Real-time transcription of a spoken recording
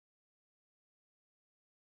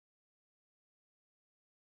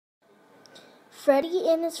Freddy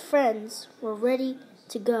and his friends were ready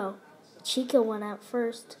to go. Chica went out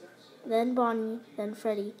first, then Bonnie, then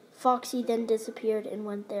Freddy. Foxy then disappeared and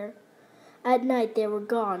went there. At night they were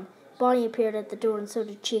gone. Bonnie appeared at the door and so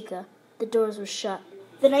did Chica. The doors were shut.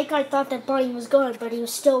 The night guy thought that Bonnie was gone, but he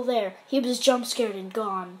was still there. He was jump-scared and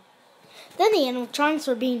gone. Then the animatronics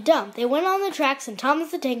were being dumped. They went on the tracks and Thomas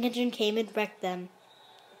the Tank Engine came and wrecked them.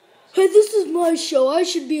 Hey, this is my show. I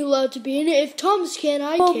should be allowed to be in it. If Thomas can,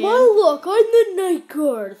 I can. Oh, my luck. I'm the night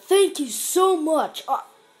guard. Thank you so much.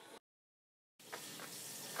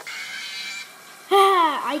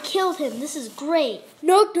 I killed him. This is great.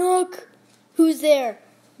 Knock, knock. Who's there?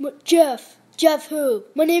 Jeff. Jeff who?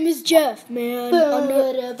 My name is Jeff, man. Boom.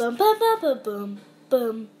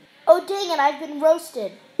 Oh, dang it. I've been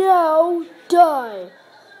roasted. Now, die.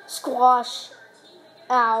 Squash.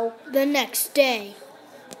 Ow. The next day.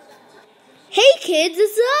 Hey, kids,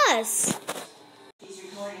 it's us.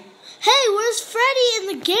 Hey, where's Freddy and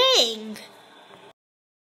the gang?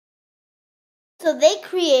 So they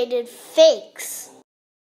created fakes.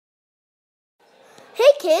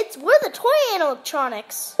 Hey, kids, we're the toy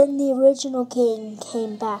animatronics. Then the original gang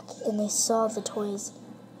came back and they saw the toys.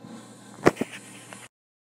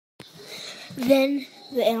 Then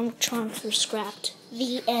the animatronics were scrapped.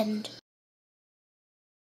 The end.